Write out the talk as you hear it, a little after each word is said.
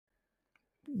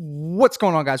What's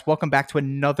going on, guys? Welcome back to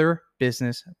another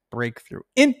business breakthrough.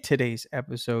 In today's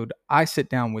episode, I sit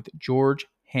down with George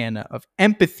Hanna of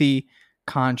Empathy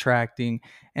Contracting,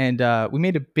 and we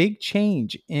made a big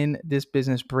change in this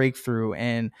business breakthrough.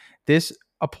 And this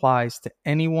applies to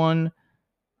anyone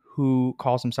who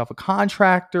calls himself a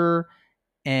contractor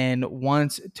and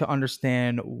wants to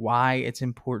understand why it's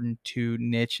important to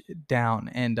niche down.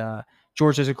 And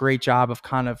George does a great job of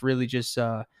kind of really just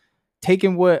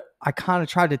taking what I kind of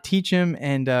tried to teach him,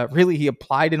 and really he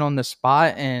applied it on the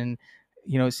spot. And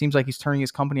it seems like he's turning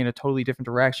his company in a totally different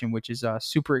direction, which is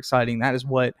super exciting. That is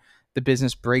what the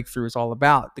business breakthrough is all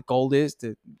about. The goal is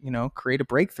to create a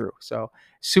breakthrough. So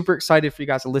super excited for you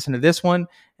guys to listen to this one.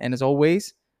 And as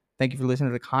always, thank you for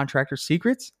listening to the Contractor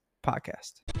Secrets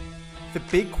podcast. The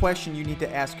big question you need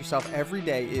to ask yourself every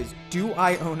day is, do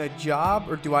I own a job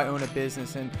or do I own a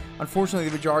business? And unfortunately,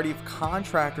 the majority of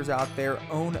contractors out there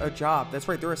own a job. That's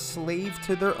right, they're a slave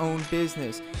to their own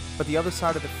business. But the other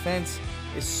side of the fence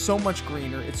is so much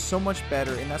greener, it's so much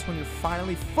better, and that's when you're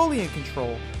finally fully in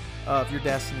control of your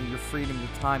destiny, your freedom,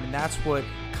 your time. And that's what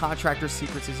Contractor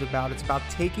Secrets is about. It's about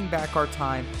taking back our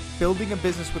time, building a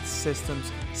business with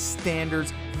systems,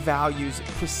 standards, values,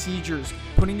 procedures,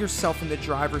 putting yourself in the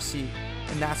driver's seat.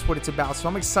 And that's what it's about. So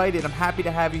I'm excited. I'm happy to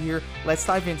have you here. Let's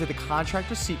dive into the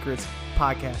Contractor Secrets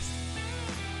podcast.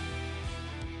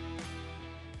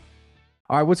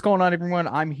 All right, what's going on, everyone?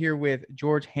 I'm here with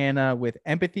George Hanna with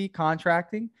Empathy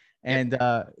Contracting. And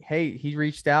hey, he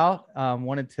reached out,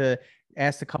 wanted to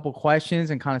ask a couple questions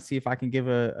and kind of see if I can give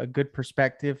a good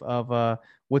perspective of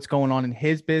what's going on in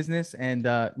his business. And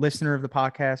listener of the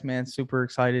podcast, man, super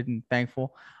excited and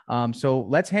thankful. So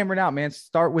let's hammer it out, man.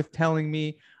 Start with telling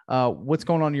me what's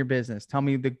going on in your business. Tell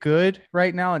me the good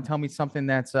right now and tell me something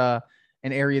that's an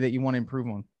area that you want to improve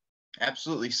on.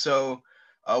 Absolutely. So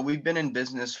we've been in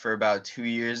business for about 2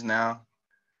 years now.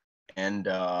 And,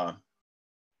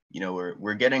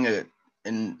 we're getting a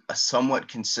somewhat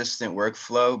consistent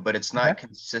workflow, but it's not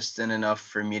consistent enough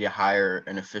for me to hire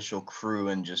an official crew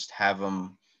and just have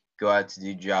them go out to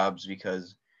do jobs,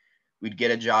 because we'd get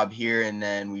a job here and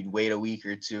then we'd wait a week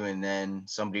or two and then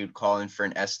somebody would call in for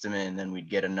an estimate and then we'd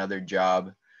get another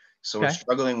job. So we're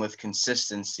struggling with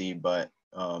consistency, but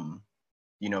I'd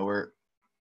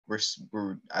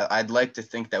like to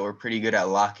think that we're pretty good at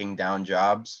locking down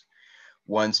jobs.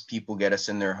 Once people get us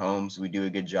in their homes, we do a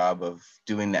good job of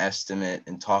doing the estimate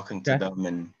and talking to them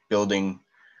and building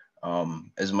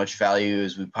as much value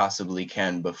as we possibly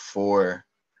can before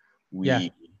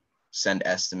we send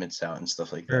estimates out and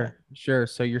stuff like that. Sure.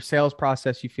 So your sales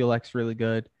process, you feel like is really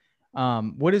good.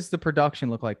 What does the production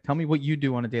look like? Tell me what you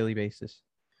do on a daily basis.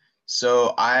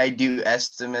 So I do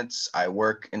estimates. I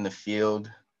work in the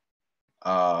field.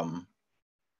 I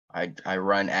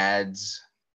run ads.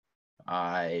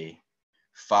 I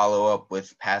follow up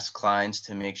with past clients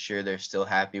to make sure they're still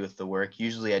happy with the work.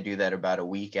 Usually I do that about a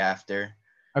week after.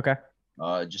 Okay.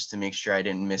 Just to make sure I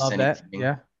didn't miss anything. That.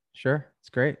 Yeah, sure. It's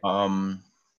great.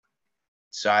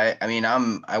 So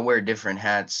I wear different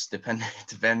hats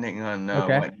depending on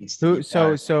what needs to be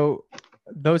done. So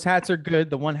those hats are good.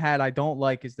 The one hat I don't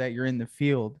like is that you're in the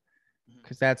field,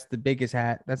 because that's the biggest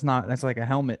hat. That's like a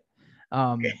helmet.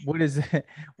 What does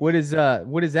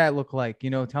that look like?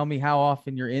 Tell me how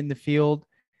often you're in the field.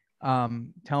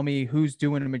 Tell me who's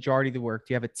doing the majority of the work.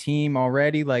 Do you have a team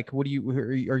already? Like, are you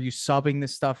subbing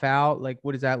this stuff out? Like,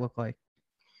 what does that look like?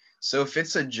 So if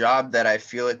it's a job that I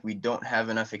feel like we don't have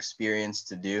enough experience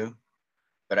to do,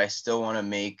 but I still want to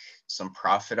make some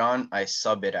profit on, I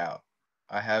sub it out.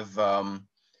 I have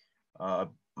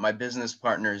my business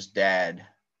partner's dad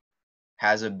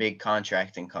has a big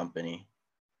contracting company,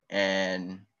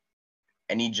 and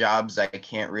any jobs I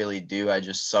can't really do, I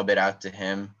just sub it out to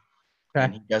him.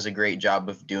 And he does a great job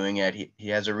of doing it. He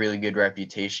has a really good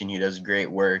reputation. He does great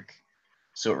work.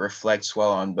 So it reflects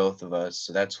well on both of us.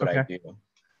 So that's what I do.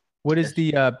 What is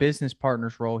the business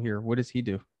partner's role here? What does he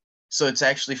do? So it's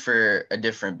actually for a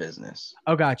different business.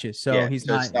 Oh, gotcha. So he's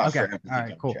not okay. All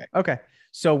right, cool. Okay.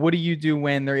 So what do you do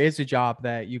when there is a job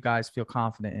that you guys feel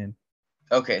confident in?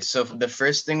 Okay. So the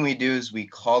first thing we do is we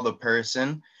call the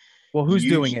person. Well, who's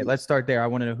doing it? Let's start there. I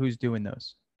want to know who's doing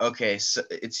those. Okay. So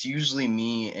it's usually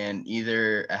me and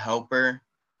either a helper.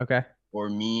 Okay. Or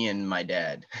me and my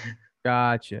dad.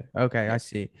 Gotcha. Okay. I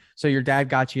see. So your dad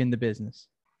got you in the business.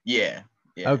 Yeah.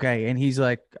 Yeah. Okay. And he's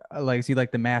like, is he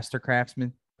like the master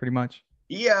craftsman pretty much?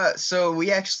 Yeah. So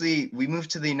we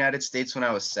moved to the United States when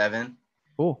I was 7.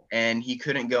 Cool. And he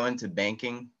couldn't go into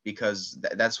banking because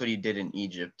that's what he did in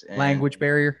Egypt. And language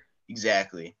barrier.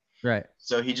 Exactly. Right.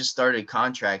 So he just started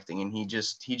contracting, and he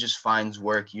just finds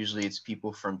work. Usually it's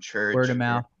people from church. Word of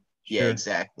mouth. Yeah, Sure.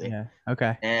 exactly. Yeah.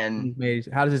 Okay. And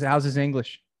How's his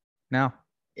English now?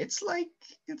 it's like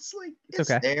It's it's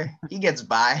okay. there. He gets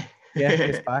by. Yeah,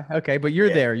 gets by. Okay, but you're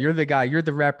Yeah. there. You're the guy. You're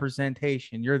the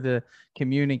representation. You're the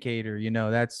communicator.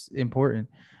 That's important.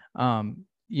 And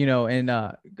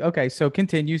okay, so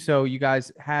continue. So you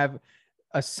guys have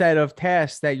a set of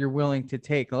tasks that you're willing to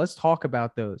take. Now, let's talk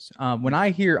about those. When I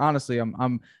hear, honestly,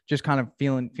 I'm just kind of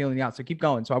feeling out. So keep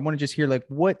going. So I want to just hear, like,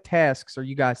 what tasks are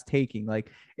you guys taking? Like,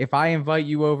 if I invite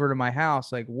you over to my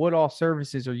house, like, what all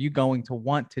services are you going to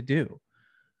want to do?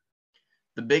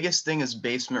 The biggest thing is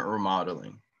basement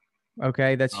remodeling.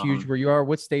 Okay, that's huge. Um, Where you are?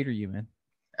 What state are you in?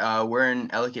 we're in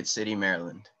Ellicott City,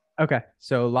 Maryland. Okay,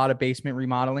 so a lot of basement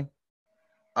remodeling.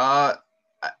 Uh,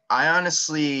 I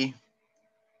honestly,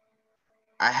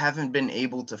 I haven't been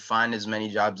able to find as many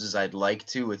jobs as I'd like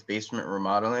to with basement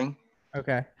remodeling,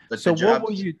 Okay. but the So what will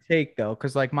jobs, you take though?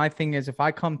 Because like my thing is, if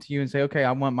I come to you and say, okay,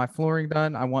 I want my flooring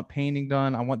done, I want painting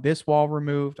done, I want this wall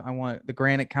removed, I want the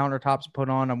granite countertops put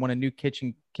on, I want a new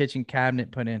kitchen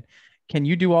cabinet put in. Can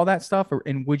you do all that stuff,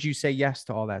 and would you say yes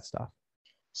to all that stuff?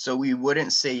 so we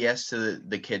wouldn't say yes to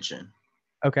the kitchen.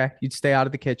 Okay, you'd stay out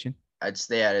of the kitchen. I'd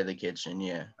stay out of the kitchen.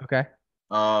 Yeah. Okay.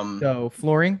 Um, So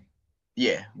flooring.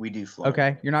 yeah, we do flooring.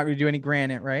 Okay, you're not going to do any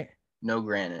granite, right? No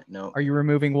granite. No, Are you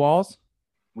removing walls?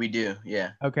 we do.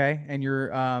 Yeah. Okay, and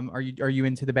you're are you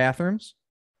into the bathrooms?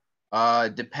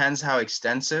 Depends how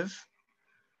extensive.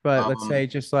 But let's say Um,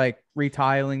 just like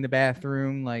retiling the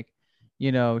bathroom, like,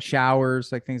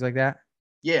 showers, like things like that.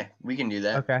 yeah, we can do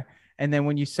that. Okay. And then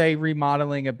when you say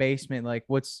remodeling a basement, like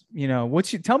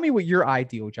tell me what your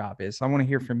ideal job is. I want to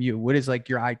hear from you. What is like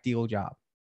your ideal job?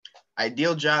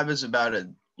 Ideal job is about a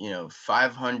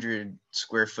 500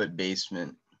 square foot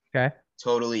basement, Okay.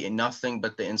 totally and nothing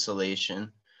but the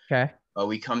insulation. Okay.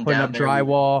 We come Putting up down there.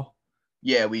 drywall.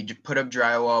 Yeah, we put up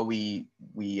drywall. We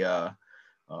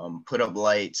put up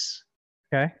lights.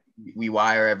 Okay. We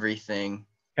wire everything.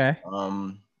 Okay.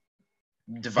 And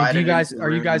Divided into are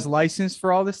you guys rooms. licensed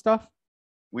for all this stuff?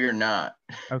 We're not.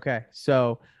 Okay.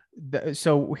 So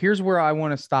here's where I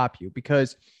want to stop you,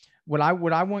 because what I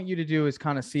want you to do is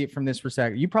kind of see it from this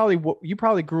perspective. You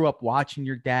probably grew up watching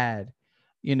your dad,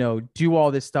 do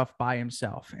all this stuff by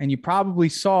himself, and you probably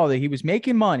saw that he was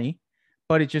making money,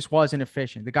 but it just wasn't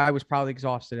efficient. The guy was probably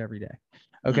exhausted every day.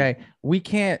 Okay. We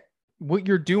can't. What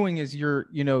you're doing is you're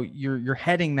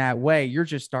heading that way. You're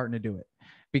just starting to do it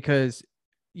because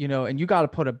and you got to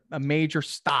put a major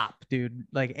stop, dude,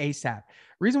 like ASAP.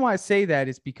 Reason why I say that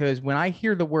is because when I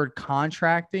hear the word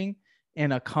contracting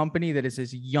in a company that is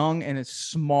as young and as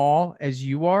small as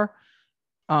you are,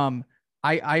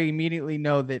 I immediately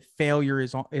know that failure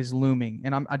is looming,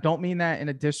 and I don't mean that in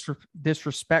a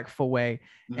disrespectful way.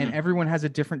 And everyone has a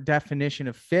different definition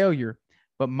of failure,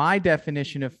 but my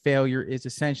definition of failure is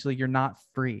essentially you're not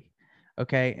free.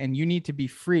 Okay. And you need to be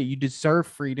free. You deserve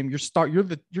freedom.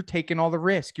 You're taking all the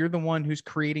risk. You're the one who's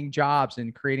creating jobs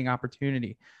and creating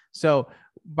opportunity. So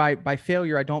by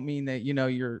failure, I don't mean that,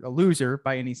 you're a loser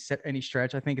by any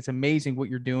stretch. I think it's amazing what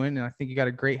you're doing. And I think you got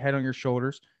a great head on your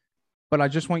shoulders, but I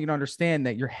just want you to understand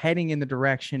that you're heading in the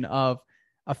direction of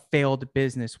a failed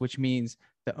business, which means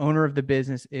the owner of the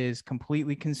business is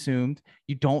completely consumed.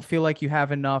 You don't feel like you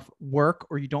have enough work,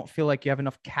 or you don't feel like you have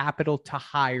enough capital to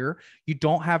hire. You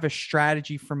don't have a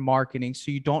strategy for marketing.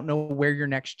 So you don't know where your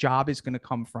next job is going to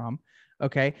come from.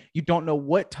 Okay. You don't know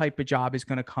what type of job is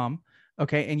going to come.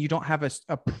 Okay. And you don't have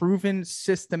a proven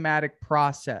systematic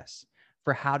process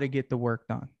for how to get the work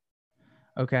done.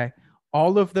 Okay.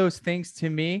 All of those things, to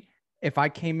me, if I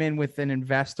came in with an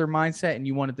investor mindset and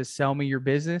you wanted to sell me your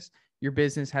business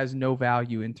has no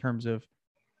value in terms of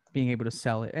being able to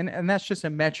sell it. And that's just a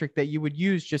metric that you would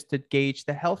use just to gauge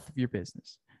the health of your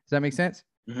business. Does that make sense?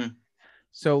 Mm-hmm.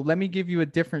 So let me give you a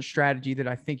different strategy that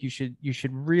I think you should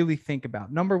really think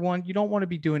about. Number one, you don't want to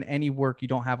be doing any work you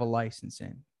don't have a license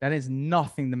in. That is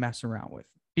nothing to mess around with.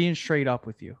 Being straight up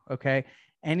with you. Okay.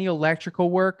 Any electrical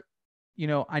work,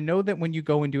 I know that when you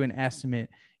go and do an estimate,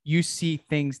 you see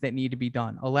things that need to be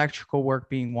done, electrical work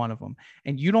being one of them.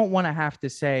 And you don't want to have to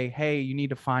say, hey, you need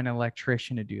to find an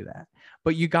electrician to do that.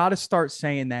 But you got to start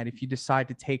saying that if you decide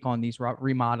to take on these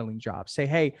remodeling jobs. Say,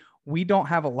 hey, we don't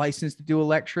have a license to do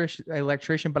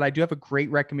electrician, but I do have a great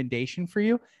recommendation for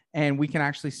you. And we can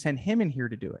actually send him in here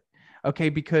to do it. Okay.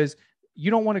 Because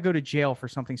you don't want to go to jail for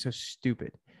something so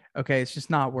stupid. Okay. It's just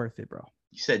not worth it, bro.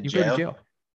 You said You jail? go to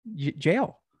jail.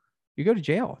 Jail. You go to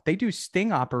jail. They do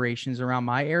sting operations around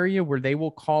my area where they will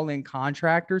call in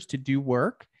contractors to do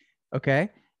work. Okay.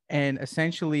 And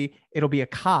essentially it'll be a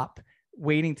cop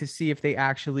waiting to see if they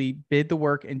actually bid the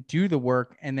work and do the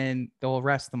work. And then they'll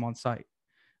arrest them on site.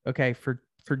 Okay. For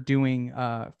for doing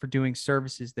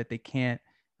services that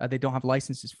they don't have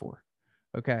licenses for.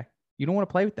 Okay. You don't want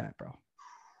to play with that, bro.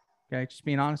 Okay. Just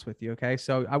being honest with you. Okay.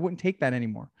 So I wouldn't take that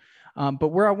anymore. But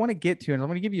where I want to get to, and I'm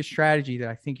going to give you a strategy that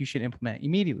I think you should implement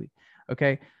immediately.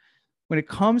 Okay. When it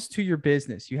comes to your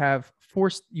business, you have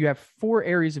four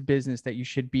areas of business that you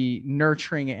should be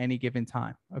nurturing at any given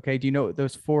time. Okay. Do you know what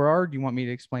those four are? Do you want me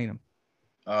to explain them?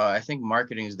 I think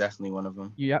marketing is definitely one of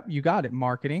them. Yep. You got it.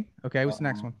 Marketing. Okay. What's the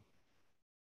next one?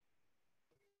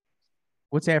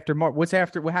 What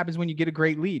happens when you get a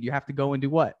great lead? You have to go and do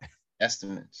what?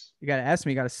 Estimates. You got to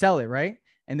estimate, you got to sell it, right?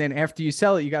 And then after you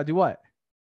sell it, you got to do what?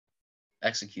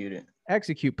 Execute it.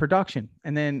 Execute production.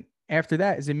 And then after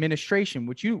that is administration,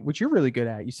 which you're really good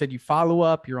at. You said you follow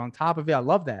up, you're on top of it. I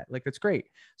love that. Like, that's great.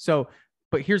 So,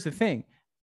 but here's the thing.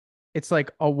 It's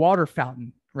like a water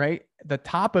fountain, right? The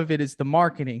top of it is the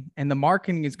marketing, and the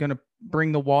marketing is going to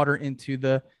bring the water into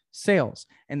the sales,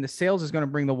 and the sales is going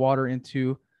to bring the water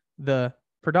into the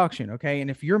production. Okay. And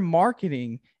if your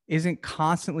marketing isn't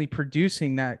constantly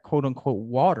producing that quote unquote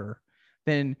water,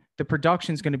 then the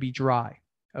production is going to be dry.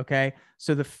 Okay.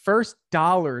 So the first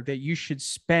dollar that you should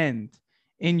spend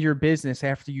in your business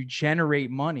after you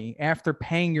generate money, after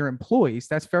paying your employees,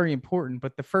 that's very important.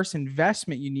 But the first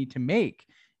investment you need to make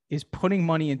is putting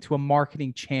money into a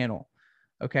marketing channel.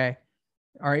 Okay.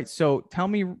 All right. So tell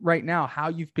me right now how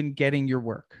you've been getting your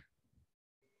work.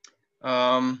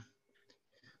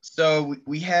 So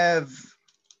we have,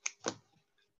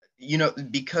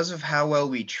 because of how well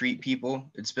we treat people,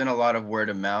 it's been a lot of word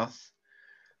of mouth.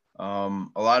 A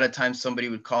lot of times somebody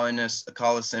would call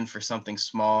us in for something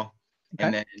small, okay,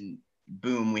 and then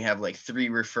boom, we have like 3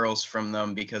 referrals from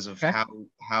them because of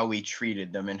how we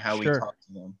treated them and how we talked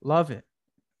to them. Love it.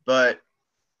 But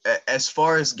as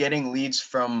far as getting leads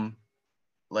from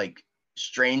like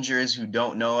strangers who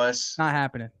don't know us, not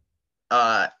happening.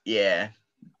 Yeah.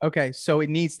 Okay, so it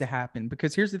needs to happen,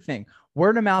 because here's the thing.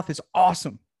 Word of mouth is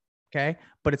awesome, okay?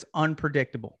 But it's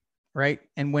unpredictable, right?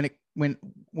 And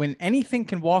when anything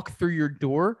can walk through your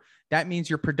door, that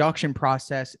means your production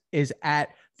process is at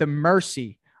the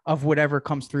mercy of whatever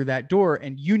comes through that door,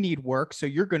 and you need work, so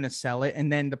you're going to sell it.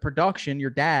 And then the production,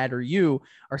 your dad or you,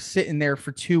 are sitting there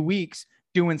for 2 weeks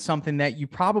doing something that you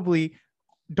probably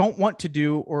don't want to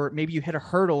do, or maybe you hit a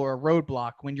hurdle or a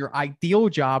roadblock when your ideal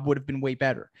job would have been way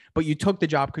better, but you took the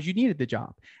job because you needed the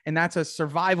job. And that's a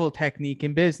survival technique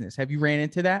in business. Have you ran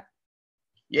into that?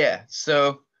 Yeah.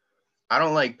 So I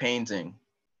don't like painting.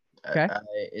 Okay.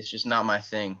 It's just not my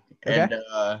thing. Okay.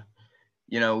 And,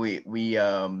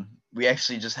 we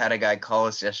actually just had a guy call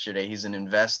us yesterday. He's an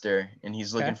investor, and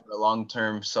he's looking for a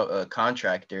long-term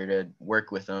contractor to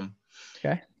work with him.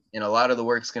 Okay. And a lot of the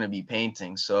work's going to be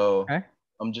painting. So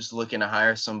I'm just looking to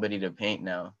hire somebody to paint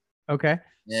now. Okay.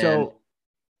 So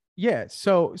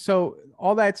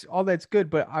all that's good,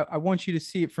 but I want you to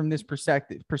see it from this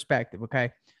perspective.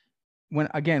 Okay. We're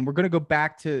going to go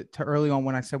back to early on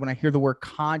when I said, when I hear the word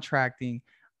contracting,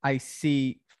 I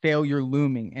see failure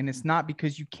looming. And it's not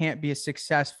because you can't be a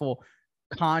successful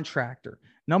contractor.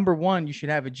 Number one, you should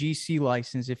have a GC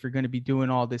license if you're going to be doing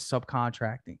all this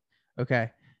subcontracting. Okay.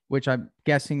 Which I'm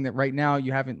guessing that right now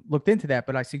you haven't looked into that,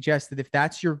 but I suggest that if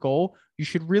that's your goal, you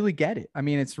should really get it. I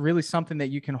mean, it's really something that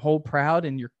you can hold proud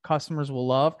and your customers will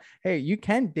love. Hey, you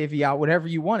can divvy out whatever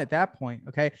you want at that point.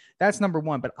 Okay. That's number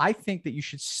one. But I think that you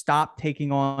should stop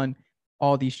taking on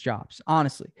all these jobs.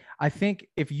 Honestly, I think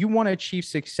if you want to achieve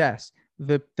success,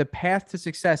 the path to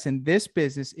success in this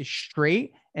business is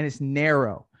straight and it's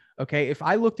narrow. Okay. If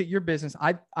I looked at your business,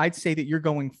 I'd say that you're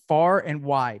going far and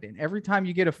wide. And every time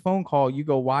you get a phone call, you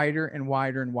go wider and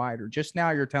wider and wider. Just now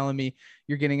you're telling me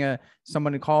you're getting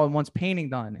someone to call and wants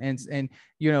painting done. And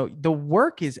the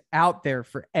work is out there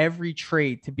for every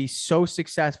trade to be so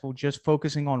successful, just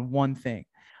focusing on one thing.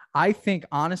 I think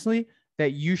honestly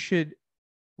that you should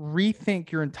rethink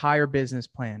your entire business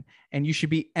plan, and you should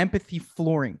be Empathy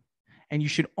Flooring, and you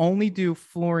should only do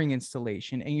flooring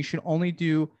installation, and you should only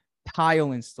do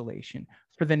tile installation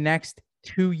for the next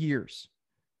 2 years.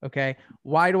 Okay.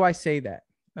 Why do I say that?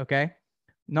 Okay.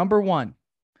 Number one,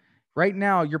 right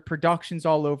now, your production's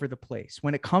all over the place.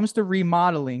 When it comes to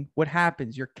remodeling, what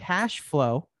happens? Your cash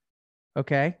flow,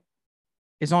 okay,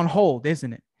 is on hold,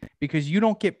 isn't it? Because you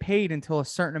don't get paid until a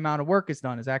certain amount of work is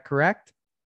done. Is that correct?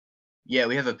 Yeah,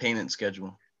 we have a payment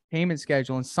schedule.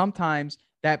 And sometimes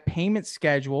that payment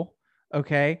schedule,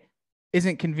 okay,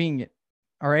 isn't convenient.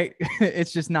 All right.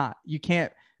 It's just not. You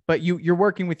can't, but you're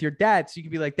working with your dad. So you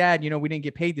can be like, Dad, we didn't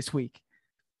get paid this week,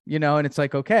 and it's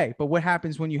like, okay, but what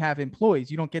happens when you have employees?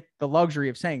 You don't get the luxury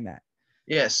of saying that.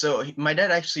 Yeah. So my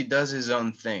dad actually does his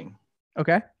own thing.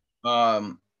 Okay.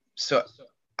 So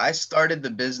I started the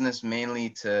business mainly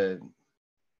to,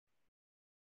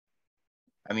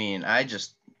 I mean,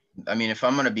 if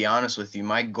I'm going to be honest with you,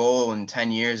 my goal in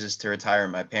 10 years is to retire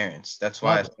my parents. That's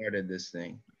why I started this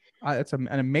thing. That's an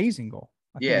amazing goal.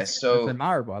 I think Yeah. that's So,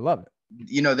 admirable. I love it.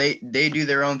 they do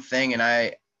their own thing, and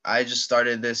I just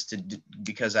started this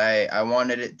because I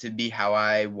wanted it to be how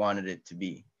I wanted it to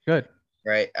be. Good.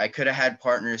 Right. I could have had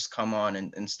partners come on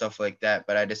and stuff like that,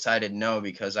 but I decided no,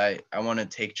 because I want to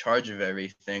take charge of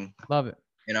everything. Love it.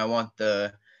 And I want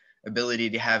the ability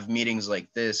to have meetings like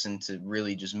this and to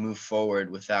really just move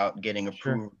forward without getting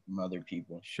approval from other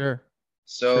people. Sure.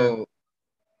 So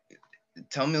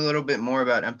tell me a little bit more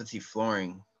about Empathy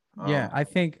Flooring. Yeah, I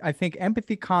think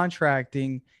empathy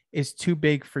contracting is too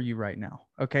big for you right now.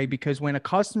 Okay, because when a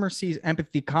customer sees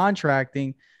empathy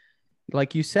contracting,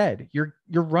 like you said, you're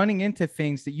running into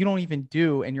things that you don't even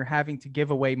do, and you're having to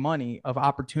give away money of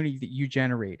opportunity that you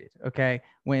generated. Okay,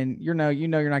 when you're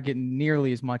not getting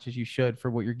nearly as much as you should for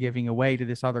what you're giving away to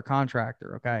this other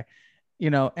contractor. Okay,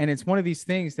 and it's one of these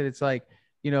things that it's like,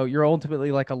 you're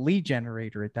ultimately like a lead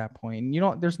generator at that point.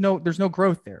 And there's no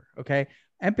growth there. Okay.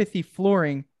 Empathy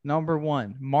Flooring, number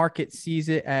one, market sees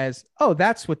it as, oh,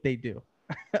 that's what they do.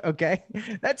 Okay.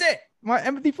 That's it.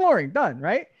 Empathy Flooring, done,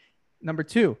 right? Number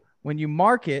two, when you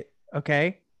market,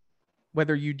 okay,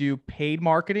 whether you do paid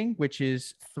marketing, which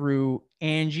is through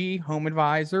Angie Home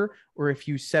Advisor, or if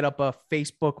you set up a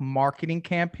Facebook marketing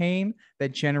campaign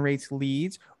that generates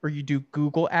leads, or you do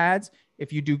Google ads.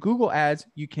 If you do Google ads,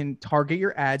 you can target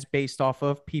your ads based off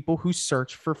of people who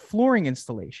search for flooring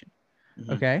installation.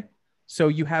 Mm-hmm. Okay. So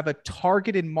you have a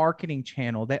targeted marketing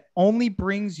channel that only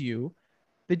brings you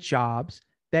the jobs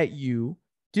that you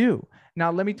do.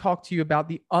 Now, let me talk to you about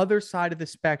the other side of the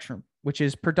spectrum, which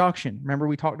is production. Remember,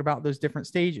 we talked about those different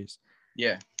stages.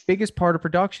 Yeah. Biggest part of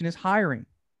production is hiring.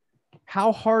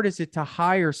 How hard is it to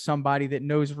hire somebody that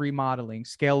knows remodeling?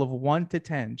 Scale of 1 to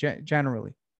 10,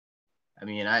 generally. I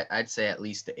mean, I'd say at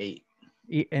least 8.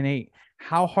 8.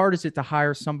 How hard is it to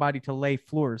hire somebody to lay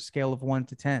floors? Scale of 1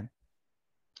 to 10.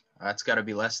 That's got to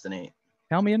be less than 8.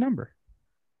 Tell me a number.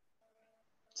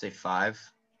 Say 5.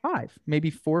 5,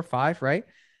 maybe 4 or 5, right?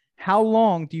 How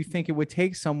long do you think it would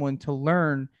take someone to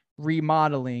learn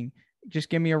remodeling? Just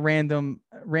give me a random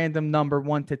number,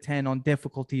 1 to 10, on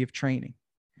difficulty of training.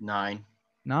 9.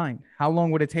 9. How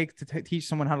long would it take to teach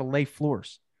someone how to lay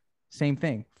floors? Same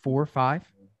thing. 4 or 5.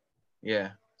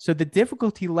 Yeah. So the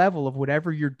difficulty level of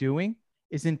whatever you're doing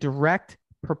is in direct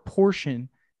proportion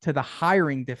to the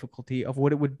hiring difficulty of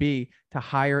what it would be to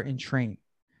hire and train.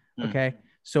 Okay.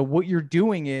 So what you're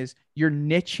doing is you're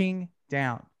niching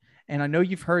down. And I know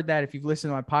you've heard that. If you've listened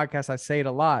to my podcast, I say it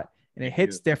a lot, and it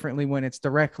hits differently when it's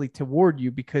directly toward you,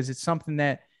 because it's something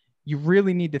that you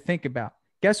really need to think about.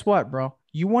 Guess what, bro?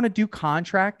 You want to do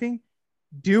contracting?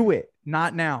 Do it.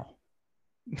 Not now.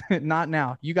 Not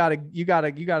now. You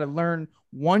gotta learn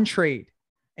one trade,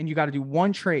 and you got to do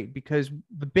one trade, because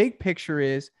the big picture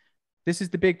is, this is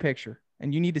the big picture,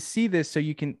 and you need to see this so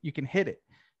you can hit it.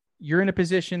 You're in a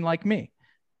position like me.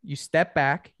 You step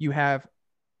back, you have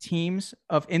teams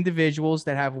of individuals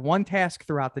that have one task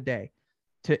throughout the day: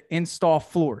 to install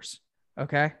floors.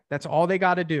 Okay. That's all they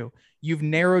got to do. You've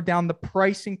narrowed down the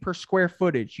pricing per square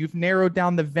footage. You've narrowed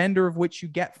down the vendor of which you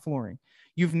get flooring.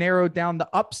 You've narrowed down the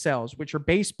upsells, which are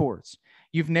baseboards.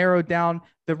 You've narrowed down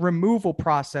the removal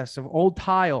process of old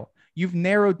tile. You've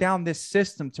narrowed down this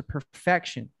system to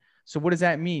perfection. So what does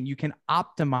that mean? You can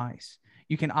optimize.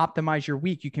 You can optimize your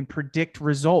week. You can predict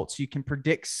results. You can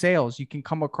predict sales. You can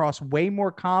come across way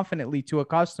more confidently to a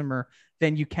customer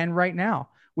than you can right now,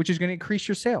 which is going to increase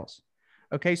your sales.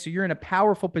 Okay. So you're in a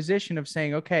powerful position of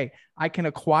saying, okay, I can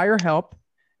acquire help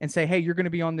and say, hey, you're going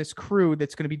to be on this crew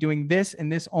that's going to be doing this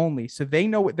and this only. So they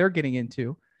know what they're getting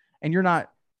into, and you're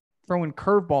not throwing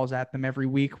curveballs at them every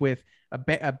week with a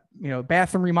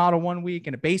bathroom remodel one week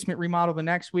and a basement remodel the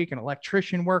next week and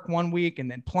electrician work one week and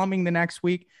then plumbing the next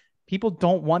week. People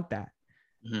don't want that.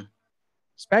 Mm-hmm.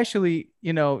 Especially,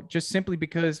 just simply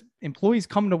because employees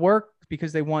come to work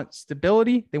because they want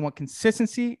stability, they want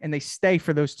consistency, and they stay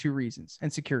for those two reasons,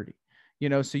 and security.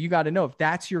 So you got to know, if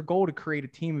that's your goal, to create a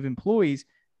team of employees,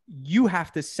 you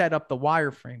have to set up the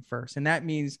wireframe first. And that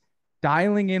means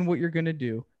dialing in what you're going to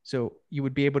do. So you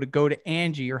would be able to go to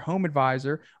Angie or Home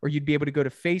Advisor, or you'd be able to go to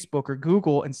Facebook or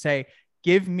Google and say,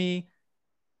 give me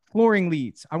flooring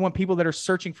leads. I want people that are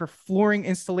searching for flooring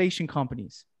installation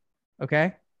companies.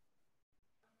 Okay.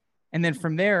 And then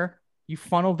from there, you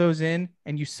funnel those in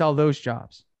and you sell those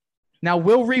jobs. Now,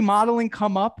 will remodeling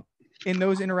come up in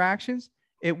those interactions?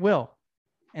 It will.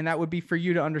 And that would be for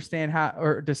you to understand how,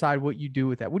 or decide what you do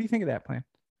with that. What do you think of that plan?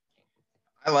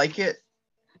 I like it.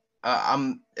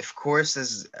 I'm, of course,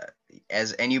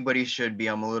 as anybody should be,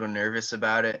 I'm a little nervous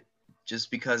about it,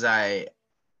 just because I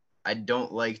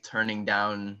don't like turning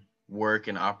down work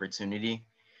and opportunity,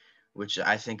 which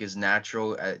I think is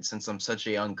natural. Since I'm such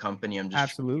a young company, I'm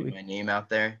just trying to get Absolutely. my name out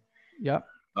there. Yep.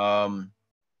 Um,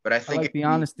 but I I think if like the we,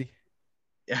 honesty.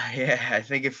 yeah, I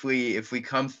think if we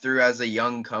come through as a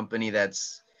young company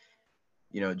that's,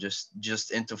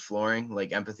 just into flooring,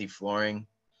 like Empathy Flooring.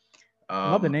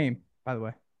 I love the Um, name, by the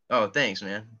way. oh, thanks, man.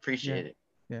 Yeah. Appreciate it.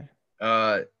 Yeah.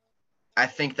 Uh, I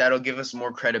think that'll give us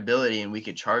more credibility and we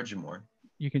could charge you more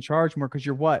You can charge more because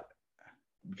you're what?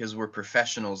 because we're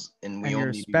professionals and we And you're a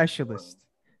only do flooring. specialist.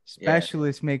 Yeah,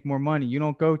 Specialists make more money. You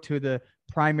don't go to the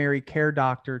primary care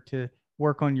doctor to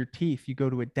work on your teeth. You go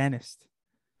to a dentist.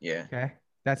 yeah. Okay.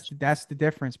 That's the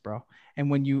difference, bro.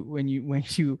 And when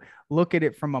you look at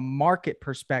it from a market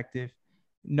perspective,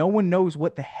 no one knows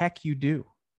what the heck you do.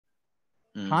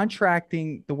 Mm,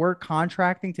 Contracting, the word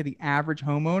contracting to the average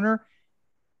homeowner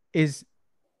is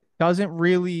doesn't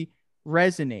really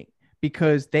resonate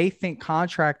because they think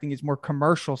contracting is more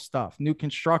commercial stuff, new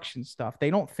construction stuff. They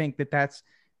don't think that that's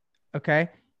okay.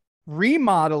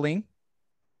 Remodeling,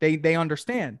 they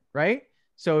understand, right?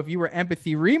 So if you were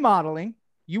empathy remodeling,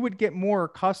 you would get more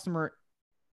customer,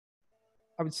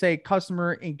 I would say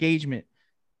customer engagement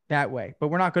that way. But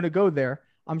we're not going to go there.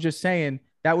 I'm just saying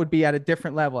that would be at a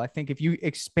different level. I think if you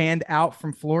expand out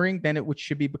from flooring, then it would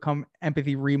should be become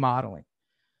empathy remodeling.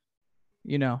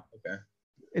 You know, okay.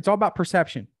 it's all about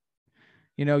perception.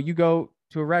 You know, you go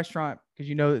to a restaurant because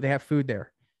you know that they have food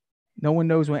there. No one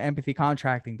knows what empathy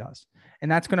contracting does.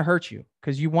 And that's going to hurt you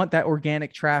because you want that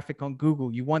organic traffic on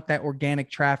Google. You want that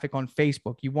organic traffic on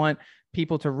Facebook. You want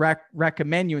people to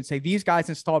recommend you and say, these guys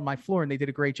installed my floor and they did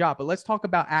a great job. But let's talk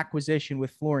about acquisition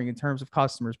with flooring in terms of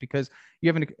customers because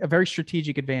you have a very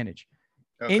strategic advantage.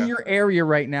 In Okay. your area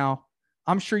right now,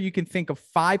 I'm sure you can think of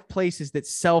 5 places that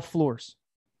sell floors,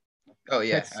 Oh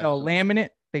yeah, that sell absolutely. laminate,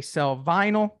 they sell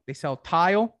vinyl, they sell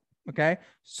tile. Okay.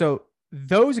 So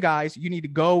those guys, you need to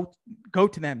go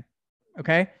to them.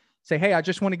 Okay. Say, hey, I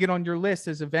just want to get on your list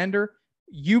as a vendor.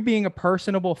 You being a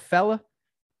personable fella,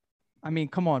 I mean,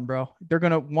 come on, bro. They're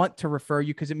going to want to refer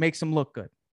you because it makes them look good.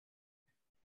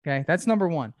 Okay. That's number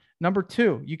one. Number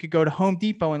two, you could go to Home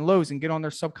Depot and Lowe's and get on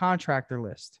their subcontractor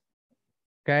list.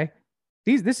 Okay.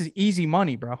 This is easy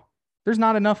money, bro. There's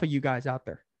not enough of you guys out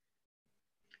there.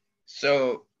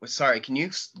 So, sorry, can you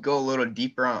go a little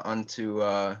deeper onto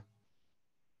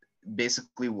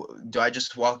basically, do I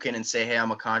just walk in and say, "Hey, I'm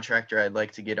a contractor. I'd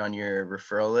like to get on your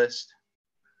referral list"?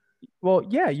 Well,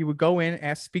 yeah, you would go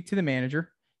in, speak to the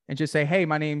manager, and just say, "Hey,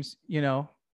 my name's You're so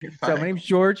my fine. name's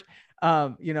George.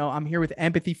 I'm here with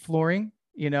Empathy Flooring.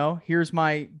 Here's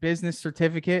my business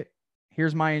certificate.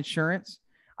 Here's my insurance.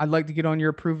 I'd like to get on your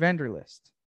approved vendor list."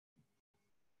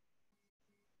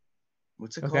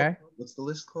 What's it called? Okay, What's the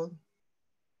list called?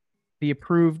 the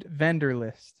approved vendor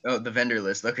list. Oh, the vendor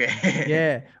list. Okay.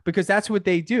 Yeah, because that's what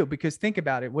they do. Because think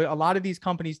about it. What a lot of these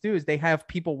companies do is they have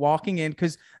people walking in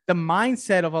because the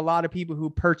mindset of a lot of people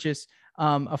who purchase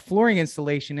a flooring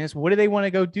installation is what do they want to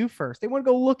go do first? They want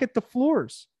to go look at the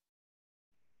floors.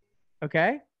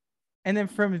 Okay. And then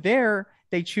from there,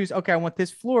 they choose, okay, I want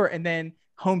this floor. And then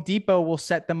Home Depot will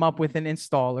set them up with an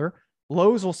installer.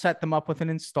 Lowe's will set them up with an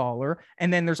installer.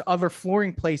 And then there's other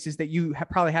flooring places that you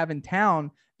probably have in town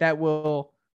that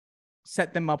will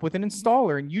set them up with an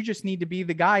installer. And you just need to be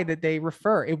the guy that they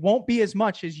refer. It won't be as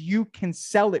much as you can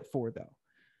sell it for, though.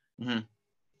 Mhm.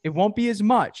 It won't be as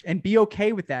much, and be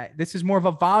okay with that. This is more of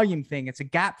a volume thing. It's a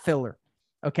gap filler.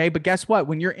 Okay. But guess what?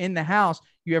 When you're in the house,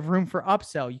 you have room for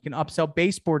upsell. You can upsell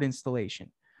baseboard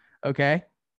installation. Okay.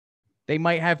 They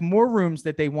might have more rooms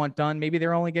that they want done. Maybe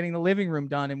they're only getting the living room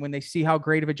done. And when they see how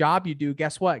great of a job you do,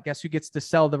 guess what? Guess who gets to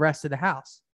sell the rest of the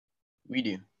house? We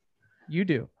do. You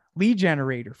do. Lead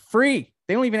generator, free.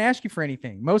 They don't even ask you for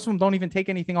anything. Most of them don't even take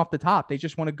anything off the top. They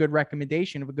just want a good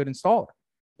recommendation of a good installer.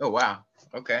 Oh wow.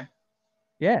 Okay.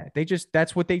 Yeah,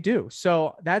 that's what they do.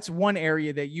 So that's one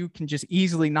area that you can just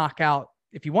easily knock out.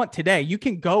 If you want today, you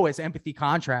can go as empathy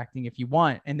contracting if you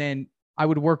want. And then I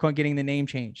would work on getting the name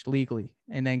changed legally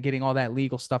and then getting all that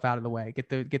legal stuff out of the way. Get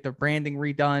the branding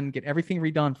redone, get everything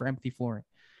redone for empathy flooring.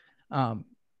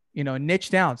 Niche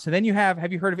down. So then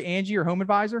have you heard of Angie or Home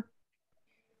Advisor?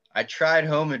 I tried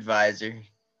Home Advisor.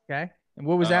 Okay. And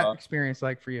what was that Uh, experience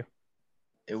like for you?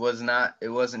 it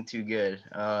wasn't too good.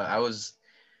 I was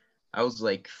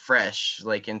like fresh,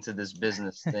 like into this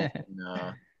business thing.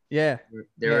 Yeah.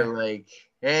 They were Yeah. like,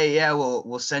 "Hey, yeah,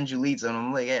 we'll send you leads," and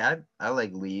I'm like, "Hey, I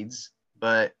like leads,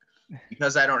 but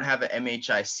because I don't have an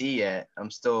MHIC yet, I'm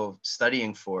still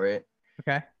studying for it.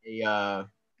 Okay.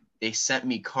 They sent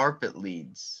me carpet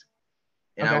leads,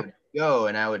 and I Okay. would go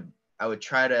and I would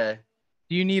try to.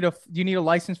 Do you need a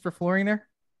license for flooring there?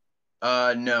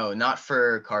 No, not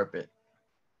for carpet.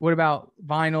 What about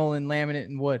vinyl and laminate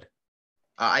and wood?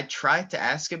 I tried to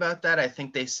ask about that. I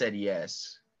think they said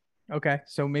yes. Okay.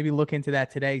 So maybe look into that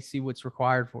today, see what's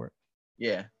required for it.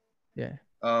 Yeah. Yeah.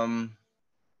 Um,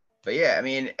 but yeah, I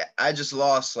mean, I just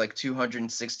lost like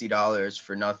 $260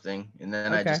 for nothing, and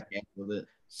then I Okay. just canceled it.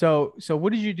 So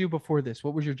what did you do before this?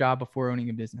 What was your job before owning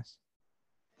a business?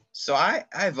 So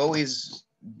I've always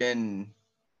been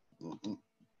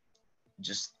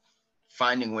just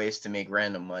finding ways to make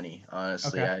random money.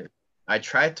 Honestly, Okay. I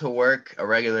tried to work a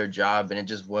regular job and it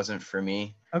just wasn't for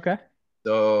me. Okay.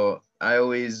 So I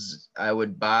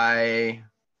would buy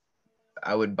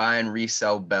and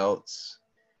resell belts.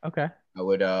 Okay.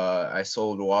 I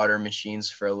sold water machines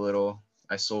for a little.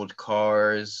 I sold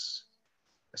cars.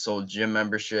 I sold gym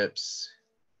memberships.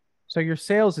 So your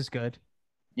sales is good.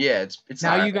 Yeah, it's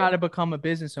Now all you right. got to become a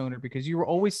business owner because you were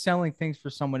always selling things for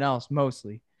someone else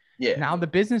mostly. Yeah. Now the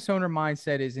business owner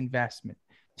mindset is investment.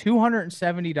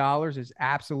 $270 is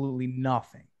absolutely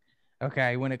nothing.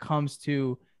 Okay. When it comes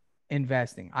to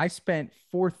investing, I spent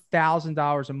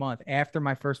 $4,000 a month after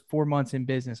my first 4 months in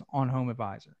business on Home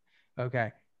Advisor.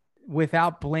 Okay.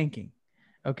 Without blinking.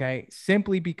 Okay.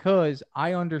 Simply because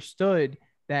I understood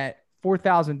that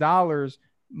 $4,000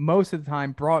 most of the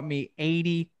time brought me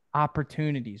 80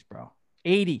 opportunities, bro.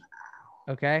 80.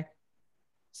 Okay.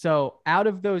 So out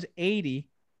of those 80,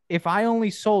 if I only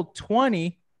sold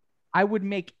 20, I would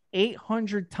make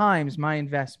 800 times my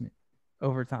investment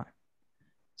over time.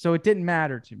 So it didn't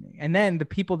matter to me. And then the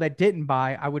people that didn't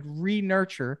buy, I would re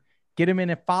nurture, get them in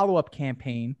a follow up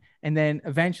campaign. And then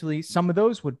eventually some of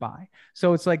those would buy.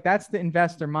 So it's like that's the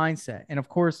investor mindset. And of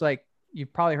course, like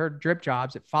you've probably heard Drip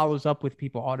Jobs, it follows up with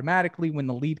people automatically when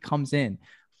the lead comes in.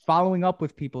 Following up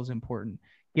with people is important.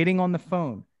 Getting on the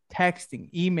phone,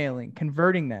 texting, emailing,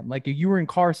 converting them. Like you were in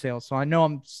car sales, so I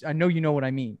know you know what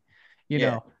I mean. You Yeah.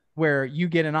 know, where you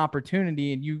get an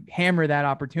opportunity and you hammer that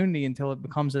opportunity until it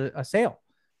becomes a sale.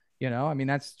 I mean,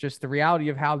 that's just the reality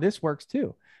of how this works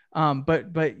too.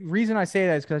 But reason I say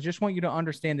that is because I just want you to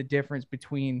understand the difference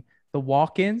between the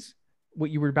walk-ins,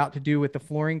 what you were about to do with the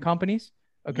flooring companies,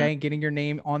 Mhm. okay, and getting your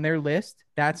name on their list.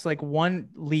 That's like one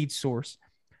lead source.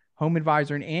 Home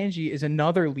Advisor and Angie is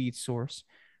another lead source.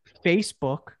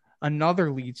 Facebook,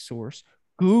 another lead source.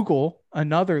 Google,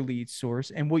 another lead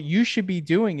source. And what you should be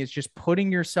doing is just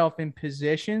putting yourself in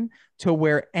position to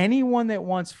where anyone that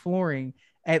wants flooring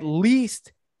at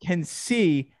least can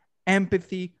see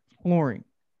empathy flooring.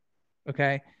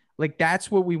 Okay. Like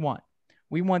that's what we want.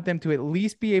 We want them to at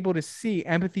least be able to see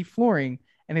empathy flooring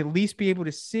and at least be able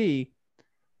to see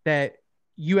that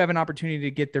you have an opportunity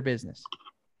to get their business.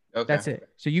 Okay. That's it.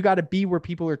 So you got to be where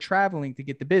people are traveling to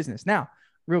get the business. Now,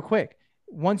 real quick,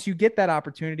 once you get that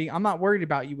opportunity, I'm not worried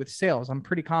about you with sales. I'm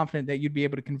pretty confident that you'd be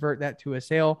able to convert that to a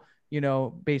sale,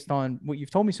 based on what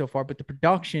you've told me so far. But the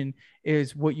production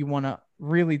is what you want to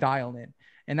really dial in.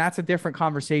 And that's a different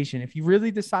conversation. If you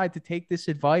really decide to take this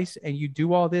advice and you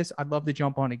do all this, I'd love to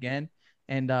jump on again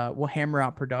and we'll hammer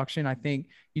out production. I think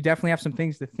you definitely have some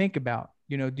things to think about.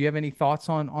 Do you have any thoughts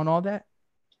on all that?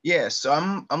 Yeah, so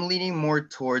I'm leaning more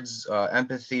towards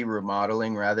empathy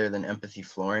remodeling rather than empathy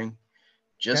flooring. Okay.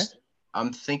 Just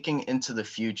I'm thinking into the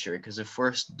future because if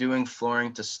we're doing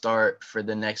flooring to start for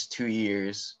the next 2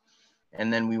 years,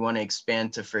 and then we want to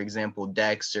expand to, for example,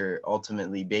 decks or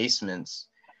ultimately basements,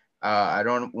 I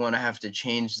don't want to have to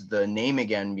change the name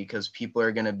again because people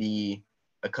are going to be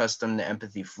accustomed to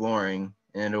empathy flooring,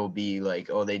 and it'll be like,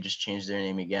 oh, they just changed their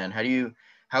name again.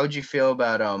 How would you feel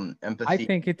about I empathy?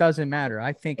 think it doesn't matter.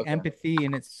 I think Okay. empathy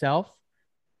in itself,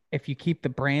 if you keep the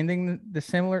branding the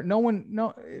similar, no one,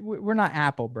 no, we're not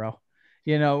Apple, bro.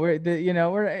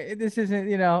 This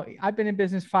isn't, I've been in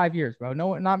business 5 years, bro.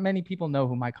 No, not many people know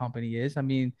who my company is. I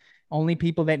mean, only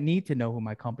people that need to know who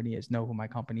my company is know who my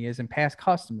company is and past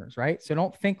customers, right? So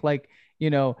don't think like,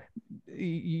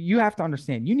 you have to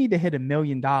understand you need to hit $1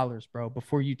 million, bro,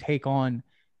 before you take on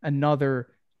another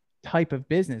type of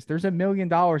business. There's $1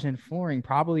 million in flooring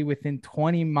probably within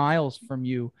 20 miles from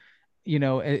you,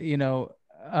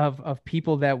 of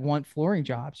people that want flooring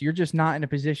jobs. You're just not in a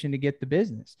position to get the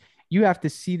business. You have to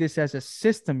see this as a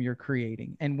system you're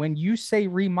creating. And when you say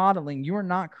remodeling, you are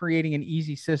not creating an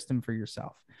easy system for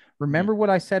yourself. Mhm. Remember what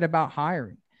I said about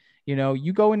hiring.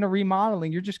 You go into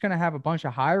remodeling, you're just going to have a bunch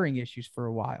of hiring issues for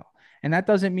a while. And that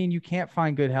doesn't mean you can't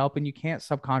find good help and you can't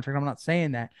subcontract. I'm not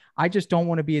saying that. I just don't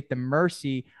want to be at the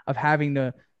mercy of having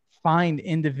to find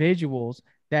individuals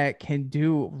that can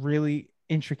do really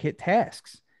intricate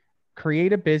tasks.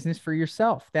 create a business for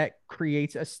yourself that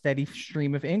creates a steady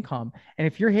stream of income. And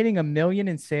if you're hitting 1 million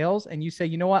in sales and you say,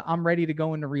 you know what, I'm ready to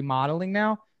go into remodeling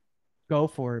now, go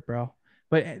for it, bro.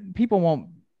 But people won't,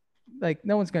 like,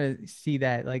 no one's going to see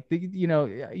that. Like,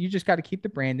 you just got to keep the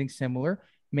branding similar,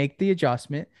 make the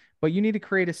adjustment, but you need to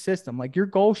create a system. Like, your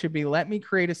goal should be, let me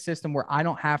create a system where I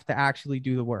don't have to actually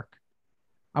do the work.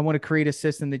 I want to create a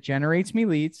system that generates me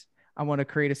leads. I want to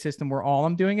create a system where all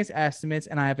I'm doing is estimates,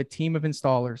 and I have a team of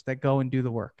installers that go and do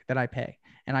the work that I pay,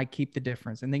 and I keep the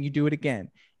difference. And then you do it again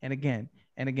and again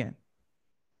and again.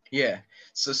 Yeah.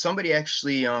 So somebody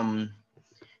actually,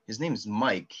 his name is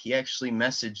Mike. He actually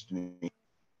messaged me,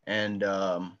 and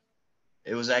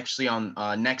it was actually on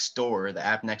Nextdoor, the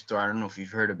app Nextdoor. I don't know if you've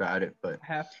heard about it, but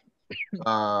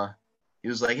he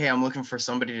was like, hey, I'm looking for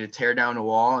somebody to tear down a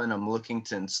wall, and I'm looking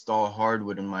to install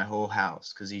hardwood in my whole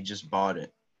house because he just bought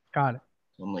it. Got it.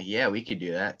 So I'm like, yeah, we could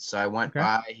do that. So I went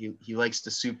by. He likes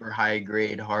the super high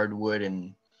grade hardwood,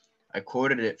 and I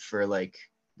quoted it for like,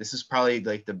 this is probably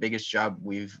like the biggest job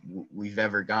we've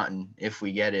ever gotten if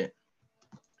we get it.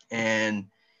 And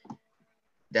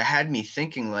that had me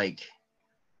thinking, like,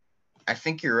 I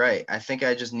think you're right. I think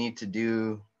I just need to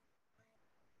do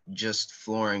just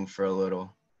flooring for a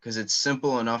little, because it's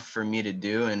simple enough for me to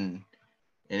do, and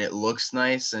it looks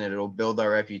nice, and it'll build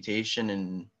our reputation.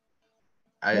 And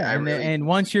and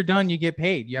once you're done, you get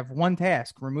paid. You have one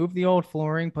task: remove the old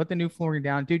flooring, put the new flooring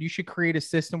down. Dude, you should create a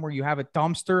system where you have a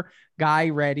dumpster guy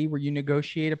ready, where you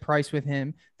negotiate a price with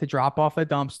him to drop off a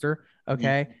dumpster.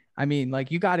 Okay. Mm-hmm. I mean, like,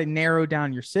 you got to narrow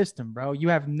down your system, bro. You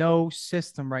have no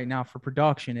system right now for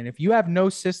production. And if you have no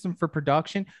system for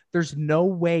production, there's no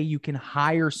way you can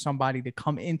hire somebody to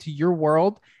come into your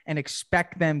world and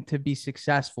expect them to be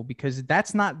successful, because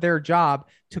that's not their job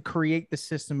to create the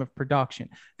system of production.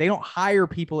 They don't hire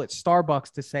people at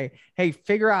Starbucks to say, hey,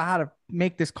 figure out how to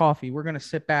make this coffee. We're going to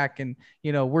sit back and,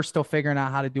 we're still figuring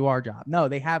out how to do our job. No,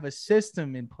 they have a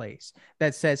system in place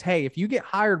that says, hey, if you get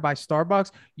hired by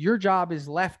Starbucks, your job is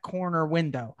left corner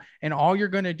window, and all you're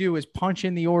going to do is punch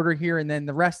in the order here, and then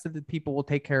the rest of the people will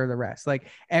take care of the rest. Like,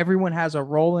 everyone has a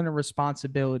role and a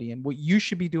responsibility. And what you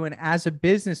should be doing as a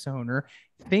business owner,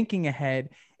 thinking ahead,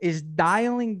 is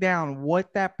dialing down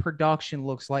what that production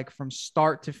looks like from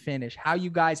start to finish, how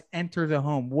you guys enter the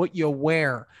home, what you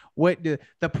wear, what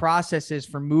the process is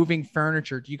for moving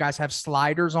furniture. Do you guys have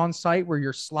sliders on site where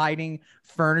you're sliding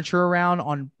furniture around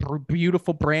on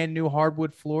beautiful brand new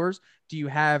hardwood floors? Do you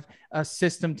have a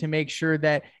system to make sure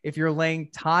that if you're laying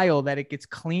tile, that it gets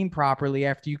cleaned properly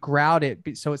after you grout it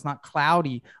so it's not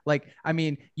cloudy? Like, I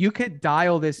mean, you could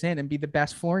dial this in and be the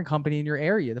best flooring company in your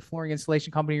area, the flooring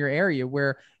installation company in your area,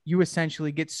 where you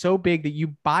essentially get so big that you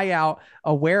buy out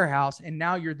a warehouse, and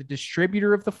now you're the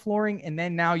distributor of the flooring, and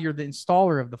then now you're the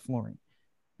installer of the flooring.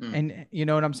 And you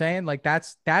know what I'm saying? Like,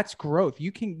 that's growth.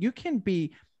 You can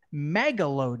be mega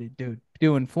loaded, dude,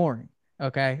 doing flooring.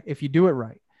 Okay. If you do it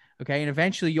right. Okay. And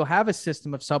eventually you'll have a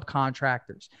system of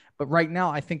subcontractors. But right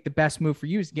now, I think the best move for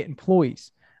you is to get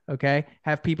employees. Okay.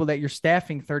 Have people that you're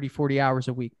staffing 30, 40 hours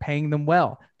a week, paying them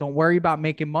well. Don't worry about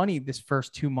making money this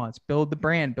first 2 months. Build the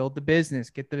brand, build the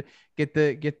business, get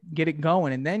it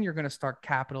going. And then you're going to start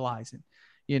capitalizing,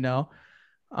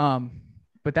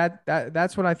 but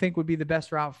that's what I think would be the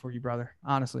best route for you, brother.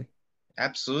 Honestly.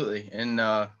 Absolutely.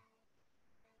 And,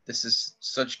 this is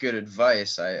such good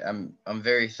advice. I'm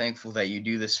very thankful that you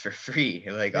do this for free.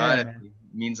 Like, yeah, honestly,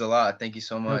 it means a lot. Thank you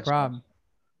so much. No problem.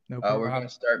 No problem. We're going to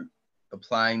start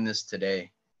applying this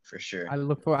today for sure.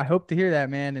 I hope to hear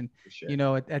that, man. And,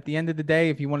 sure, at the end of the day,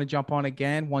 if you want to jump on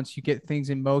again, once you get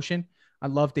things in motion,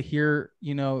 I'd love to hear,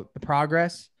 the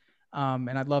progress. And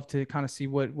I'd love to kind of see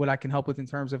what I can help with in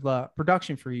terms of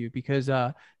production for you, because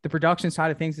the production side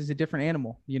of things is a different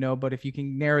animal, but if you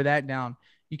can narrow that down,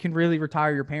 you can really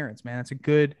retire your parents, man. That's a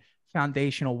good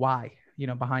foundational why,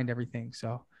 behind everything.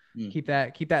 So keep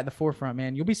that in the forefront,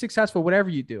 man. You'll be successful, whatever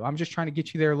you do. I'm just trying to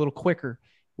get you there a little quicker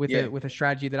with a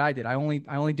strategy that I did. I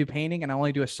only do painting, and I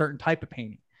only do a certain type of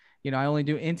painting. I only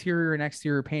do interior and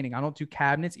exterior painting. I don't do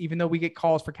cabinets, even though we get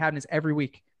calls for cabinets every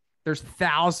week. There's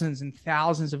thousands and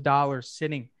thousands of dollars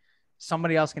sitting.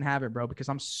 Somebody else can have it, bro, because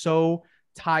I'm so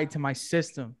tied to my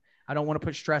system. I don't want to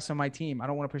put stress on my team. I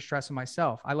don't want to put stress on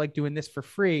myself. I like doing this for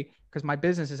free because my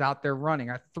business is out there running.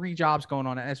 I have 3 jobs going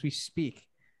on as we speak,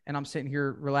 and I'm sitting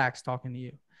here relaxed talking to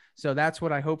you. So that's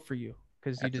what I hope for you,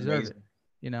 because you deserve it.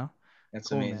 That's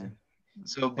cool, amazing. Man.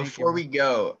 So before we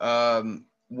go,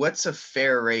 what's a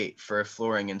fair rate for a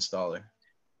flooring installer?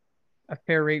 A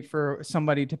fair rate for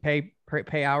somebody to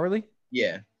pay hourly?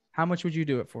 Yeah. How much would you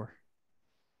do it for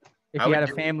if you had a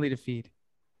family to feed?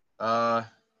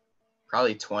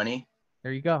 Probably 20.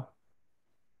 There you go.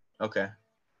 Okay.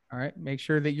 All right. Make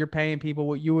sure that you're paying people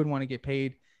what you would want to get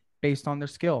paid based on their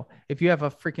skill. If you have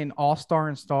a freaking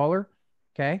all-star installer,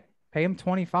 okay, pay him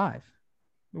 25.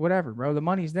 Whatever, bro. The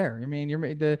money's there. I mean,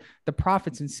 the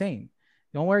profit's insane.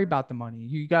 Don't worry about the money.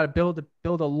 You got to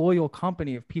build a loyal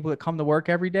company of people that come to work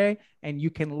every day and you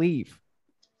can leave.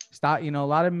 Stop, a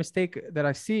lot of mistake that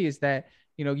I see is that,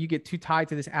 you get too tied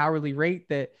to this hourly rate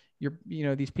that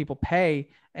these people pay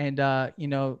and,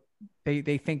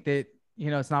 they think that,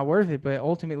 it's not worth it, but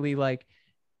ultimately like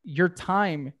your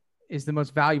time is the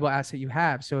most valuable asset you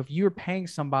have. So if you're paying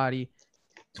somebody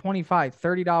 $25,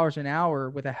 $30 an hour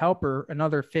with a helper,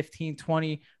 another 15,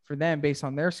 20 for them based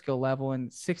on their skill level, and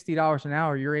 $60 an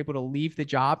hour, you're able to leave the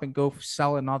job and go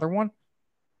sell another one,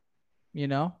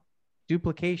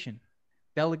 duplication,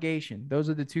 delegation. Those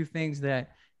are the two things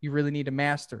that you really need to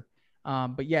master.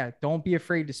 But yeah, don't be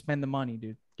afraid to spend the money,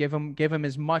 dude. Give them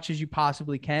as much as you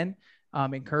possibly can.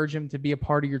 Encourage them to be a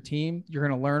part of your team. You're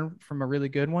going to learn from a really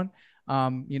good one. I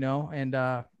would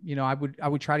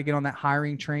try to get on that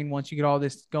hiring train. Once you get all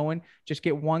this going, just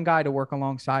get one guy to work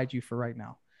alongside you for right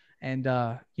now and,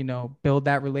 build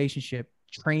that relationship,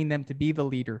 train them to be the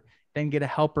leader, then get a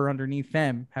helper underneath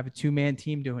them, have a 2-man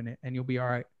team doing it, and you'll be all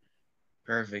right.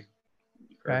 Perfect.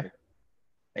 Okay.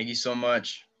 Thank you so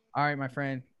much. All right, my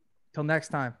friend. Till next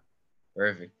time.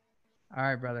 Perfect. All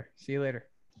right, brother. See you later.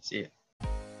 See you.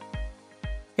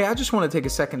 Hey, I just want to take a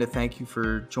second to thank you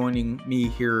for joining me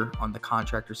here on the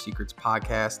Contractor Secrets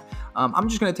podcast. I'm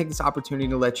just going to take this opportunity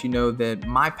to let you know that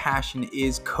my passion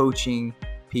is coaching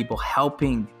people,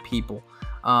 helping people.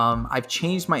 I've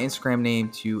changed my Instagram name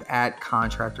to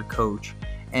 @contractorcoach.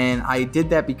 And I did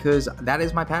that because that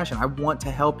is my passion. I want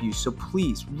to help you. So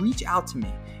please reach out to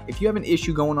me. If you have an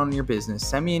issue going on in your business,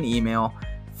 send me an email.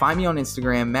 Find me on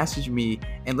Instagram, message me,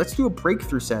 and let's do a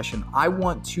breakthrough session. I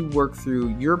want to work through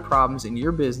your problems in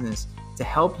your business to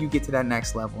help you get to that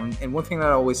next level. And one thing that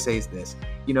I always say is this,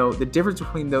 the difference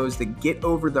between those that get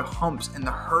over the humps and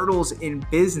the hurdles in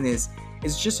business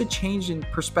is just a change in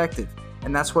perspective.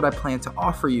 And that's what I plan to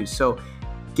offer you. So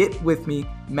get with me,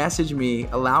 message me,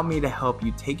 allow me to help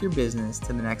you take your business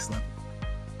to the next level.